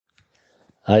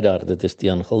Hi daar, dit is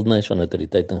Tiaan Gildenhuys van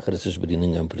Autoriteit in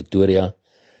Christusbediening in Pretoria.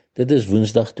 Dit is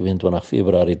Woensdag 22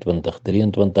 Februarie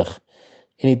 2023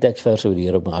 en die teksverse wat die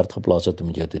Here op my hart geplaas het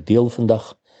om met jou te deel vandag,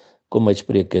 kom uit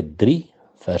Spreuke 3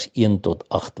 vers 1 tot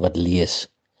 8 wat lees: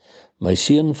 My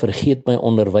seun, vergeet my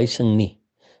onderwysing nie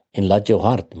en laat jou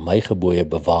hart my gebooie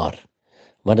bewaar,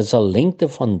 want dit sal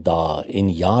lengte van dae en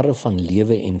jare van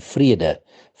lewe en vrede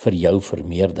vir jou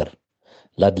vermeerder.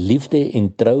 Laat liefde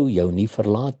en trou jou nie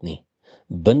verlaat nie.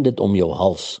 Bind dit om jou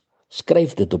hals,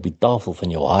 skryf dit op die tafel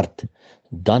van jou hart,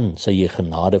 dan sal jy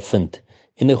genade vind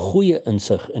en 'n goeie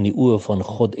insig in die oë van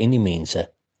God en die mense.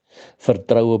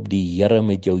 Vertrou op die Here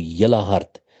met jou hele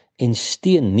hart en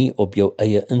steun nie op jou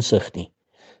eie insig nie.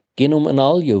 Ken hom in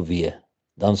al jou weë,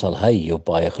 dan sal hy jou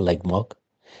paaie gelykmaak.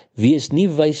 Wees nie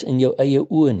wys in jou eie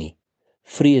oë nie.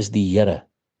 Vrees die Here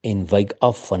en wyk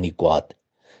af van die kwaad.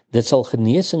 Dit sal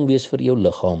genesing wees vir jou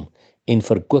liggaam en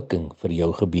verkwikking vir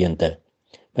jou gebeente.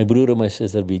 My broer en my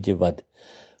suster, weet jy wat?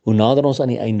 Hoe nader ons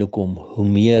aan die einde kom, hoe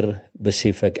meer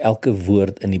besef ek elke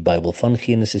woord in die Bybel, van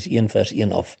Genesis 1 vers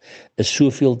 1 af, is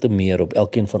soveel te meer op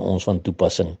elkeen van ons van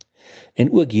toepassing. En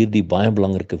ook hierdie baie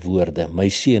belangrike woorde, my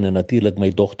seun en natuurlik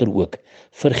my dogter ook,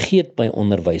 vergeet my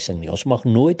onderwysing nie. Ons mag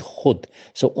nooit God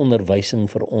se onderwysing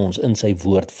vir ons in sy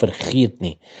woord vergeet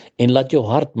nie. En laat jou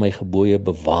hart my gebooie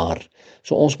bewaar.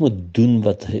 So ons moet doen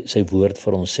wat sy woord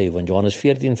vir ons sê, want Johannes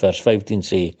 14 vers 15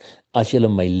 sê, as julle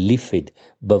my liefhet,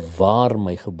 bewaar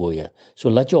my gebooie. So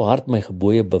laat jou hart my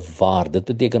gebooie bewaar. Dit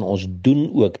beteken ons doen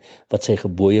ook wat sy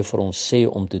gebooie vir ons sê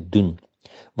om te doen.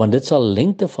 Want dit sal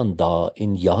lengte van dae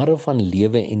en jare van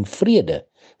lewe en vrede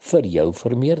vir jou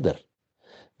vermeerder.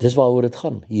 Dis waaroor dit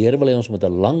gaan. Die Here wil hê ons met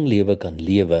 'n lang lewe kan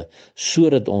lewe,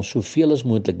 sodat ons soveel as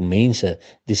moontlik mense,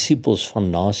 disippels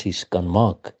van nasies kan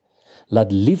maak.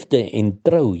 Laat liefde en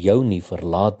trou jou nie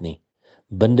verlaat nie.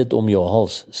 Bind dit om jou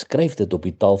hals, skryf dit op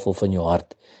die tafel van jou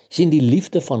hart. Sien die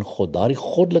liefde van God, daardie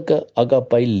goddelike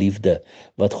agape liefde,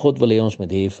 wat God wil hê ons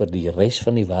moet hê vir die res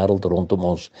van die wêreld rondom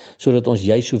ons, sodat ons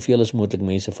juis soveel as moontlik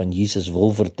mense van Jesus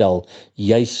wil vertel,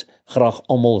 juis graag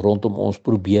almal rondom ons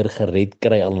probeer gered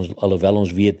kry, alhoewel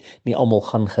ons weet, nie almal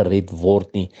gaan gered word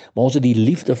nie, maar ons het die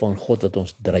liefde van God wat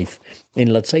ons dryf,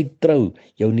 en laat sy trou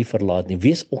jou nie verlaat nie.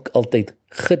 Wees ook altyd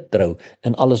getrou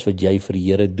in alles wat jy vir die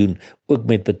Here doen, ook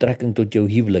met betrekking tot jou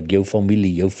huwelik, jou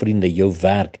familie, jou vriende, jou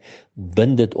werk.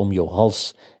 Bind dit om jou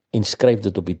hals en skryf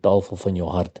dit op die tafel van jou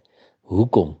hart.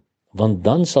 Hoekom? Want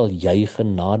dan sal jy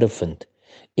genade vind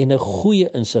en 'n goeie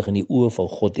insig in die oë van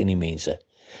God en die mense.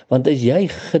 Want as jy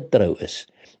getrou is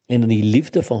en in die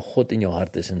liefde van God in jou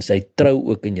hart is en sy trou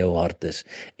ook in jou hart is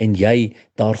en jy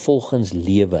daarvolgens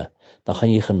lewe, dan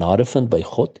gaan jy genade vind by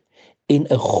God en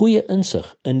 'n goeie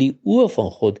insig in die oë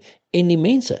van God en die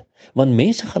mense. Want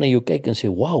mense gaan na jou kyk en sê,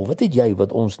 "Wow, wat het jy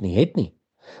wat ons nie het nie?"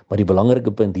 Maar die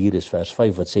belangrike punt hier is vers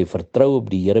 5 wat sê, vertrou op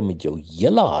die Here met jou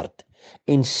hele hart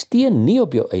en steun nie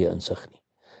op jou eie insig nie.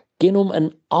 Ken hom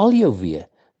in al jou weë,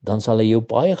 dan sal hy jou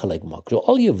paaie gelyk maak. So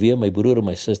al jou weë, my broer en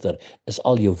my suster, is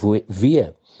al jou weë.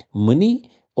 Moenie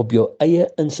op jou eie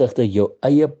insigte, jou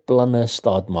eie planne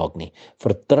staat maak nie.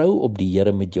 Vertrou op die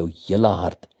Here met jou hele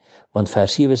hart. Want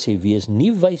vers 7 sê, wees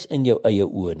nie wys in jou eie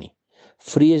oë nie.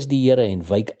 Vrees die Here en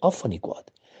wyk af van die kwaad.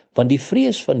 Want die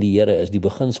vrees van die Here is die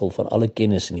beginsel van alle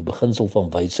kennis en die beginsel van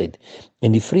wysheid.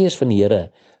 En die vrees van die Here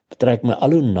trek my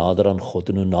al hoe nader aan God.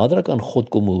 En hoe nader ek aan God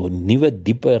kom, hoe nuwe,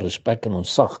 diepe respek en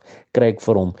ontzag kry ek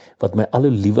vir hom, wat my al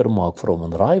hoe liewer maak vir hom.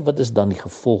 En raai, wat is dan die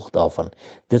gevolg daarvan?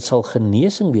 Dit sal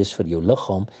genesing wees vir jou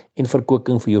liggaam en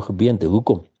verkwikking vir jou gebeente.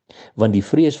 Hoekom? Want die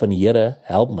vrees van die Here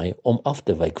help my om af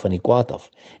te wyk van die kwaad af.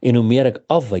 En hoe meer ek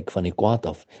afwyk van die kwaad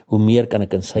af, hoe meer kan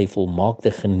ek in sy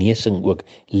volmaakte genesing ook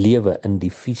lewe in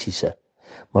die fisiese.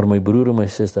 Maar my broer en my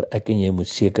suster, ek en jy moet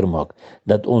seker maak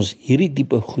dat ons hierdie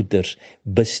tipe goeters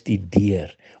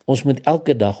bestudeer. Ons moet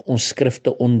elke dag ons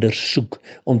skrifte ondersoek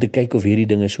om te kyk of hierdie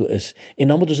dinge so is.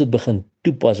 En dan moet ons dit begin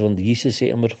toepas, want Jesus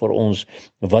sê immers vir ons,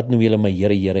 wat noem julle my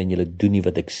Here, Here, en julle doen nie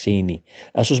wat ek sê nie.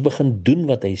 As ons begin doen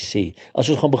wat hy sê,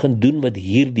 as ons gaan begin doen wat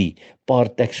hierdie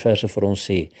paar teksverse vir ons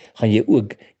sê, gaan jy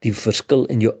ook die verskil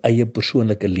in jou eie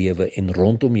persoonlike lewe en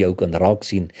rondom jou kan raak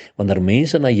sien, wanneer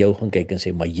mense na jou gaan kyk en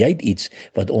sê, maar jy het iets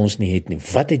wat ons nie het nie.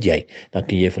 Wat het jy? Dan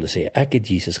kan jy vir hulle sê, ek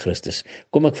het Jesus Christus.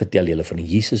 Kom ek vertel julle van die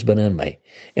Jesus binne in my.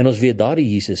 En ons weet daardie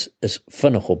Jesus is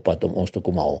vinnig op pad om ons te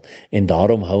kom haal. En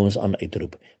daarom hou ons aan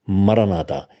uitroep,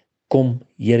 Maranatha, kom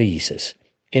Here Jesus.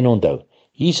 En onthou,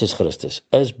 Jesus Christus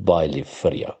is baie lief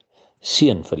vir jou.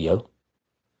 Seën vir jou.